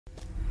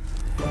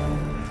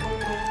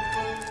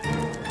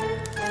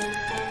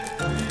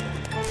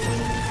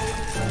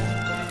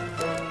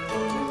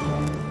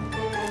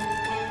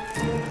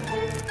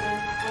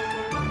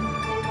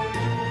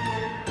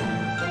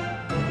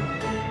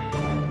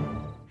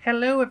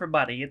Hello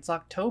everybody, it's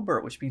October,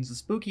 which means the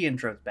spooky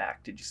intro's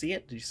back. Did you see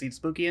it? Did you see the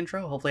spooky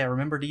intro? Hopefully I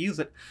remember to use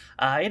it.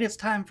 It is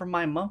time for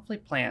my monthly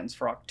plans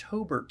for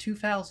October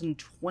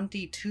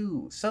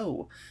 2022.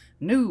 So,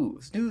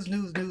 news.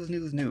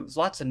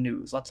 Lots of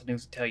news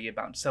to tell you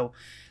about. So,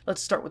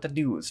 let's start with the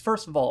news.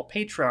 First of all,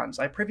 Patreons.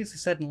 I previously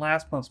said in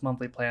last month's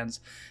monthly plans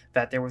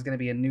that there was going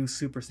to be a new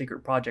super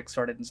secret project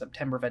started in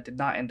September that did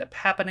not end up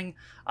happening,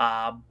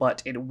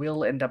 but it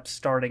will end up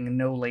starting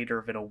no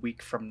later than a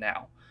week from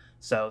now.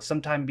 So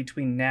sometime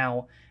between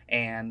now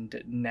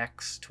and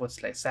next, what's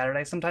today,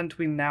 Saturday? Sometime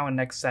between now and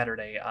next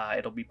Saturday,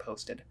 it'll be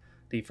posted.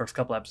 The first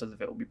couple episodes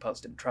of it will be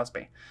posted, trust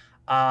me.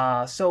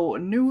 So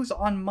news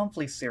on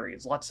monthly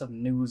series. Lots of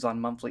news on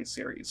monthly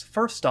series.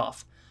 First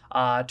off,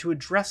 to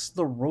address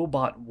the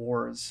Robot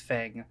Wars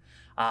thing.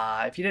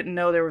 If you didn't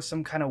know there was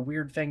some kind of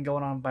weird thing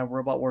going on with my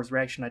Robot Wars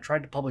reaction, I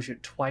tried to publish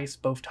it twice.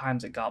 Both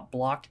times it got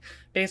blocked.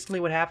 Basically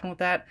what happened with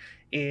that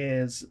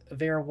is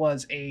there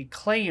was a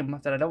claim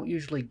that I don't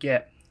usually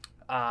get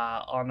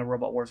on the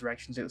Robot Wars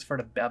reactions. It was for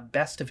the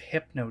Best of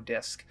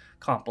Hypnodisc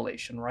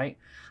compilation, right?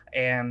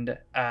 And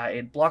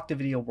it blocked the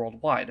video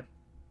worldwide.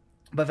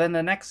 But then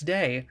the next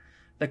day,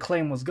 the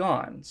claim was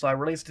gone. So I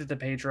released it to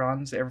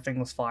Patrons, everything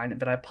was fine,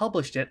 but I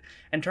published it,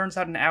 and turns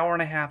out an hour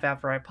and a half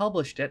after I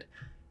published it,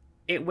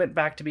 it went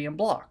back to being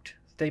blocked.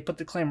 They put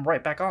the claim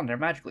right back on there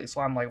magically, so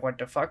I'm like, what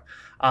the fuck?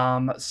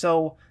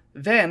 So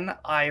then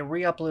I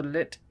re-uploaded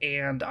it,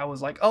 and I was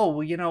like, oh,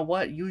 well, you know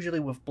what? Usually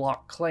with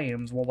block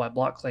claims, worldwide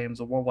block claims,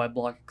 the worldwide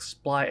block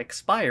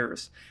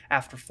expires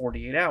after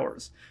 48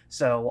 hours.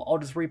 So I'll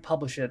just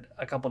republish it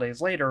a couple days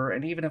later,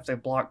 and even if the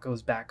block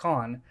goes back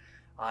on,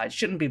 it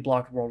shouldn't be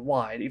blocked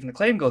worldwide. Even the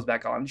claim goes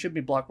back on, it shouldn't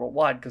be blocked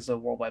worldwide because the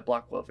worldwide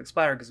block will have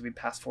expired because it'll be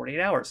past 48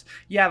 hours.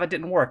 Yeah, that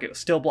didn't work. It was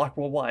still blocked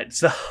worldwide.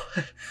 So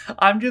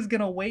I'm just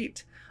going to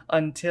wait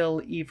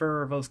until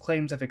either those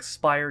claims have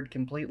expired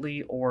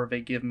completely or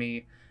they give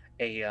me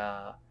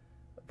a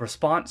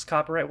response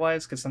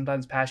copyright-wise, because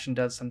sometimes Passion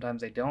does,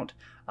 sometimes they don't,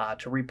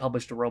 to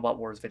republish the Robot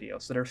Wars video.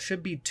 So there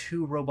should be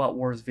 2 Robot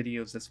Wars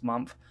videos this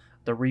month,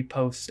 the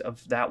repost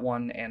of that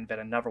one and then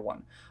another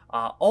one.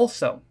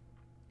 Also,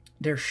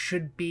 there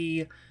should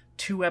be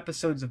 2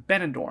 episodes of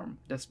Benidorm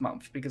this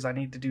month, because I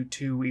need to do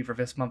 2 either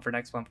this month or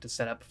next month to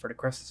set up for the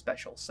Christmas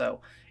special.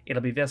 So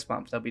it'll be this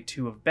month. There'll be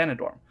 2 of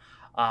Benidorm.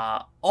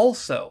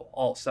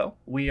 Also,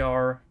 we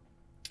are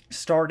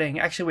starting...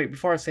 Actually, wait,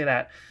 before I say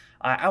that,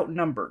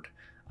 Outnumbered.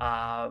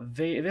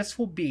 This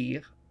will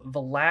be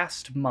the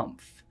last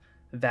month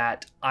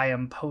that I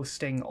am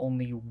posting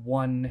only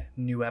 1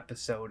 new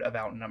episode of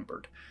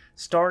Outnumbered.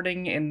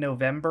 Starting in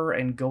November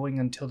and going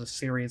until the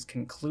series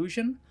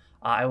conclusion,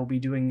 I will be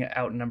doing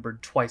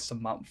Outnumbered twice a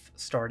month,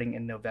 starting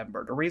in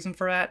November. The reason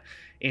for that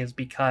is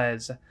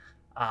because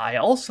I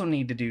also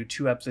need to do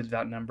 2 episodes of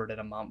Outnumbered in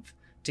a month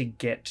to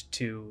get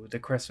to the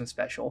Christmas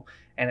special.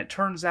 And it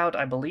turns out,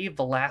 I believe,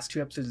 the last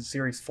 2 episodes of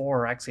Series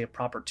 4 are actually a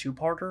proper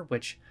 2-parter,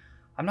 which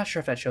I'm not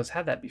sure if that show's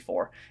had that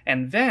before.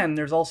 And then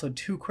there's also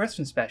 2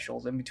 Christmas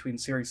specials in between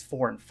Series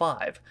 4 and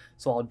 5,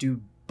 so I'll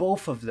do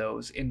both of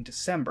those in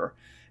December.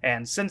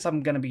 And since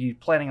I'm going to be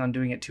planning on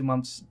doing it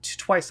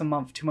twice a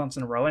month, 2 months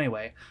in a row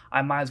anyway,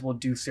 I might as well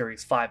do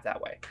Series 5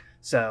 that way.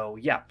 So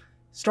yeah,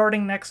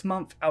 starting next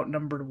month,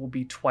 Outnumbered will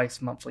be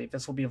twice monthly.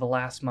 This will be the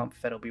last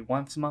month that'll be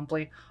once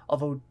monthly,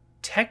 although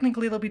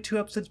technically there'll be 2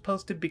 episodes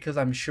posted because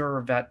I'm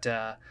sure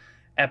that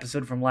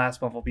episode from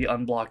last month will be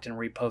unblocked and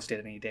reposted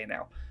any day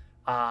now.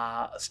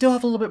 Still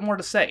have a little bit more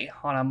to say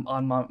on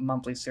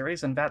monthly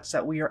series, and that's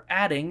that we are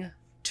adding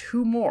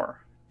 2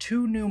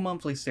 new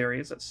monthly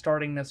series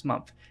starting this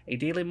month. A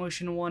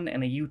Dailymotion one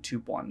and a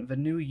YouTube one. The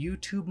new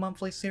YouTube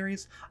monthly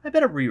series, I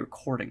better be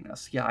recording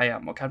this. Yeah, I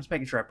am. Okay, I'm just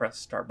making sure I press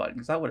the start button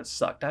because that would have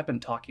sucked. I've been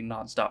talking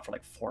nonstop for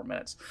like 4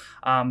 minutes.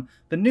 The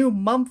new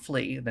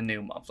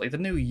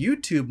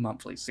YouTube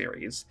monthly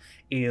series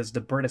is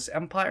The British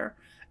Empire,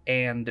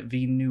 and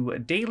the new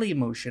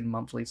Dailymotion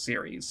monthly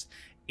series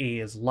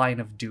is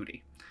Line of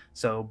Duty.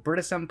 So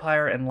British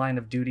Empire and Line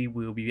of Duty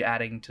we will be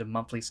adding to the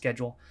monthly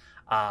schedule.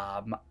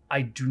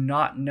 I do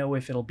not know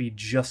if it'll be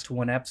just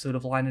 1 episode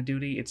of Line of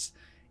Duty. It's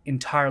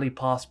entirely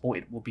possible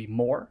it will be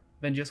more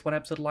than just 1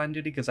 episode of Line of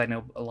Duty, because I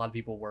know a lot of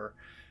people were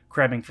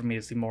cramming for me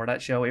to see more of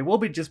that show. It will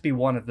just be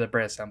 1 of the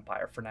British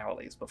Empire, for now at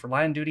least. But for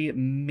Line of Duty, it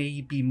may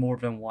be more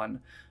than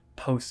 1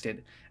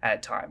 posted at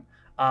a time.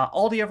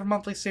 All the other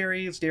monthly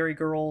series, Dairy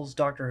Girls,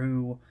 Doctor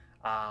Who,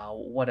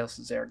 what else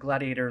is there?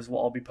 Gladiators will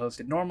all be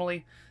posted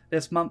normally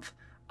this month.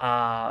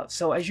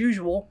 So as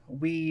usual,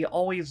 we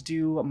always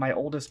do my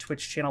oldest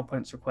Twitch channel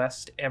points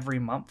request every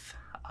month,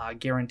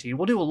 guaranteed.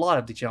 We'll do a lot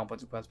of the channel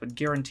points requests, but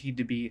guaranteed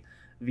to be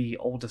the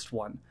oldest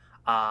one.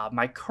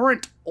 My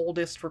current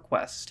oldest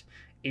request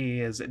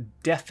is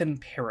Death in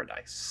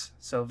Paradise.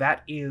 So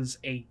that is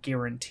a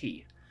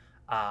guarantee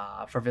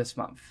for this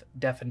month.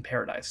 Death in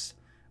Paradise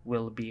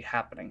will be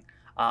happening.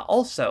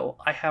 Also,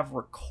 I have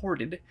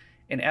recorded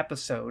an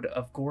episode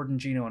of Gordon,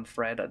 Gino, and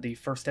Fred, the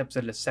first episode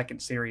of the second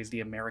series,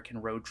 The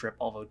American Road Trip,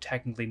 although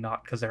technically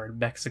not because they're in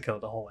Mexico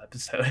the whole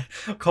episode.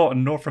 Call it a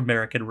North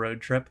American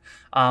Road Trip.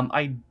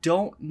 I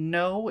don't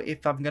know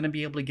if I'm going to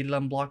be able to get it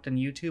unblocked on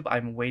YouTube.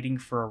 I'm waiting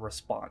for a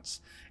response.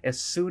 As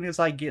soon as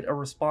I get a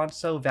response,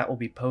 though, that will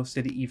be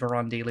posted either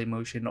on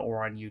Dailymotion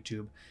or on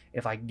YouTube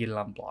if I can get it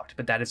unblocked.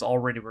 But that is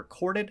already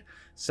recorded,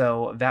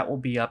 so that will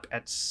be up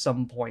at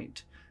some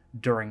point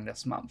during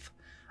this month.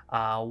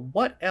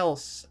 What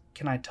else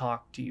can I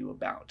talk to you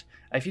about?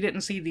 If you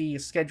didn't see the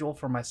schedule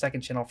for my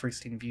second channel,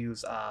 Freestone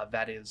Views,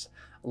 that is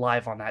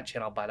live on that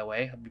channel, by the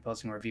way. I'll be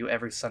posting a review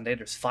every Sunday.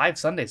 There's 5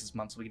 Sundays this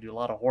month, so we can do a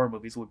lot of horror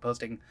movies. We'll be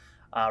posting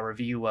a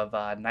review of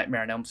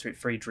Nightmare on Elm Street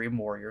 3 Dream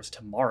Warriors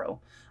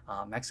tomorrow.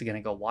 I'm actually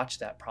going to go watch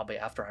that probably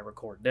after I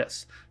record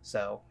this.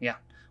 So, yeah,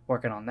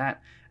 working on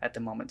that at the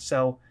moment.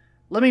 So,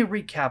 let me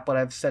recap what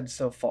I've said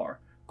so far.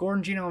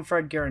 Gordon, Gino, and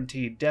Fred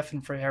guaranteed. Death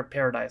in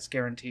Paradise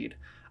guaranteed.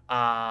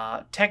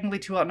 Technically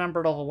 2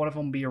 outnumbered, although one of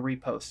them will be a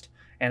repost,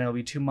 and it'll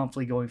be 2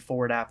 monthly going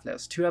forward after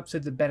this. 2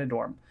 episodes of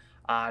Benidorm,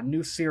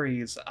 new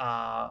series, 2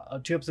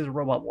 episodes of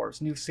Robot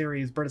Wars, new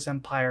series, British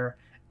Empire,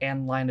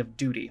 and Line of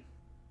Duty.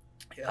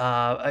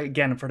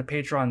 Again, for the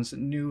patrons,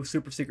 new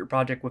super secret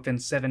project within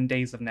 7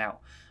 days of now.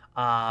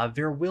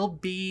 There will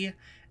be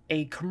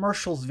a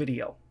commercials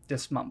video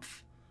this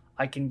month.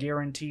 I can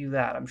guarantee you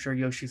that. I'm sure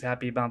Yoshi's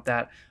happy about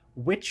that.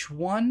 Which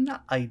one?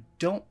 I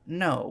don't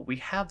know. We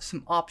have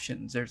some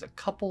options. There's a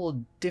couple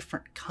of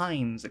different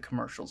kinds of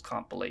commercials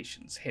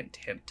compilations. Hint,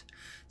 hint.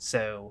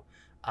 So,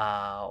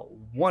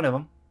 one of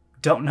them,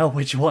 don't know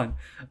which one,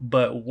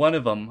 but one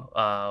of them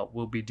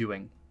we'll be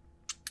doing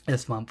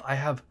this month. I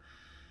have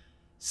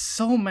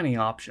so many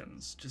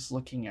options just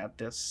looking at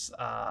this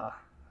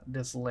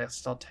this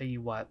list. I'll tell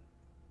you what.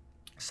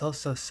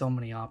 So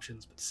many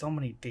options, but so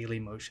many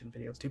Dailymotion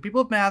videos too.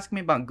 People have been asking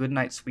me about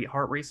Goodnight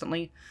Sweetheart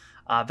recently.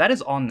 That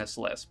is on this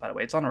list, by the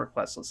way. It's on a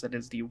request list. It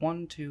is the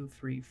 1, 2,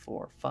 3,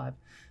 4, 5,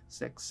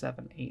 6,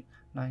 7, 8,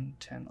 9,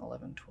 10,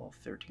 11, 12,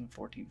 13,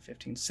 14,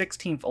 15,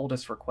 16th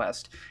oldest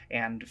request.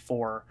 And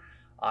for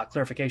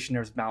clarification,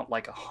 there's about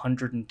like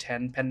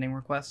 110 pending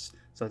requests.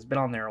 So it's been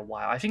on there a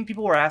while. I think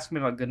people were asking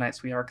me about Goodnight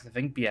Sweetheart because I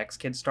think BX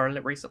Kids started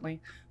it recently.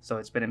 So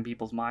it's been in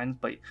people's minds.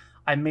 But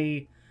I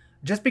may...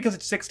 Just because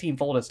it's 16th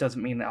oldest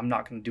doesn't mean that I'm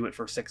not going to do it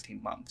for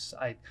 16 months.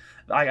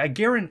 I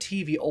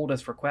guarantee the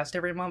oldest request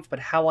every month, but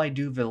how I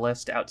do the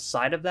list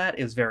outside of that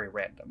is very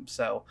random.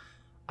 So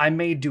I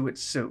may do it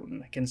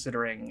soon,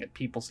 considering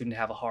people seem to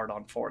have a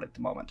hard-on for it at the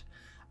moment.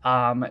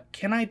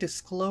 Can I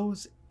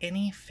disclose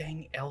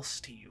anything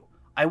else to you?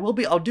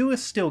 I'll do a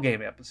Still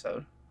Game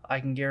episode. I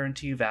can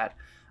guarantee you that.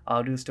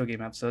 I'll do a Still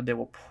Game episode. There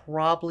will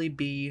probably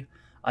be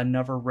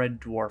another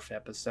Red Dwarf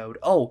episode.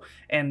 Oh,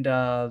 and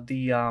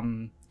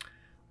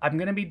I'm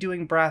going to be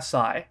doing Brass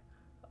Eye,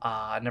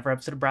 another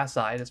episode of Brass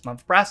Eye this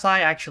month. Brass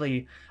Eye,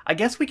 actually, I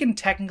guess we can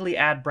technically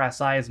add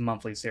Brass Eye as a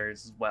monthly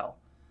series as well.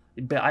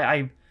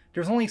 But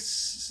there's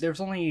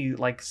only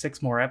like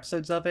 6 more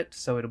episodes of it,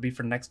 so it'll be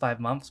for the next 5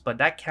 months, but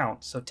that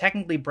counts. So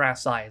technically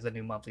Brass Eye is a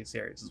new monthly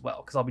series as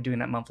well, because I'll be doing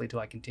that monthly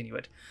till I continue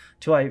it,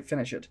 till I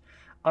finish it.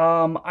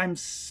 I'm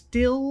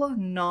still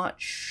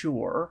not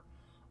sure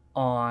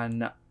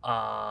on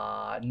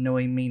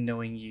Knowing Me,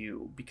 Knowing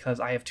You, because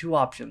I have 2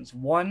 options.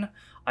 One,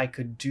 I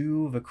could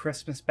do the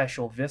Christmas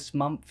special this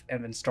month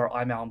and then start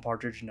I'm Alan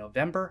Partridge in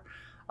November,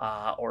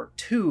 or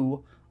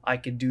 2, I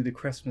could do the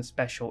Christmas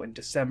special in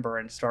December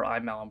and start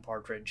I'm Alan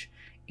Partridge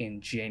in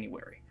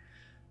January.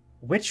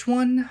 Which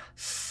one?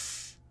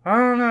 I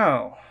don't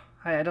know.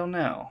 I don't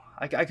know.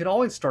 I could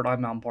always start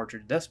I'm Alan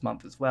Partridge this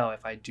month as well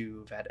if I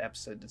do that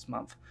episode this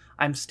month.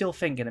 I'm still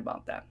thinking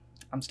about that.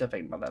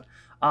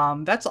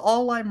 That's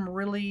all I'm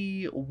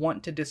really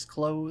want to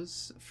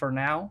disclose for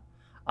now.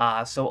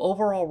 So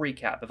overall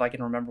recap, if I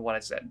can remember what I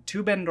said.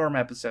 2 Benidorm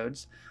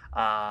episodes.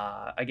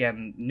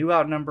 Again, new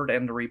Outnumbered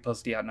and the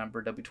repost the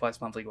Outnumbered. They'll be twice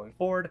monthly going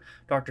forward.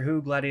 Doctor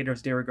Who,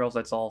 Gladiators, Dairy Girls,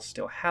 that's all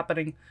still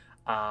happening.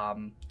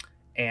 And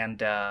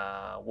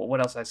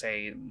what else did I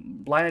say?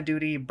 Line of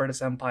Duty,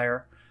 British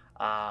Empire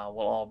will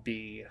all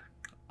be...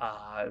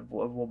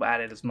 we'll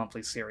add it as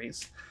monthly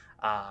series.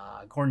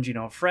 Gordon,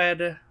 Gino,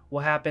 Fred will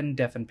happen.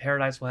 Death in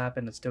Paradise will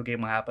happen. A Still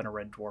Game will happen. A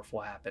Red Dwarf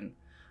will happen.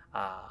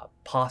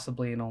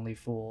 Possibly an Only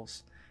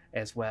Fools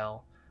as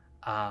well.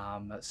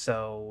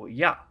 So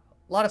yeah,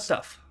 a lot of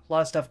stuff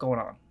going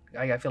on.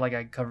 I feel like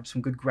I covered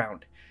some good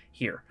ground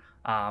here.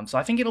 So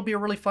I think it'll be a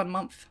really fun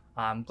month.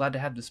 I'm glad to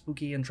have the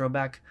spooky intro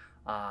back.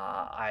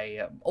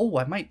 I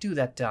might do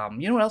that.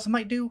 You know what else I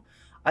might do?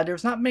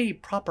 There's not many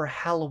proper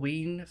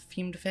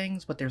Halloween-themed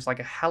things, but there's like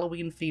a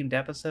Halloween-themed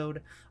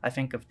episode, I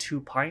think, of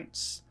 2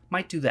 Pints.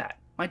 Might do that.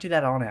 Might do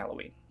that on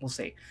Halloween. We'll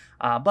see.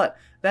 But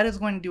that is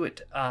going to do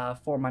it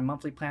for my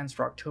monthly plans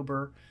for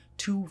October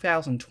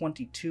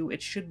 2022.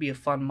 It should be a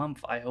fun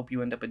month. I hope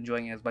you end up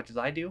enjoying it as much as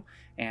I do.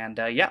 And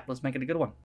yeah, let's make it a good one.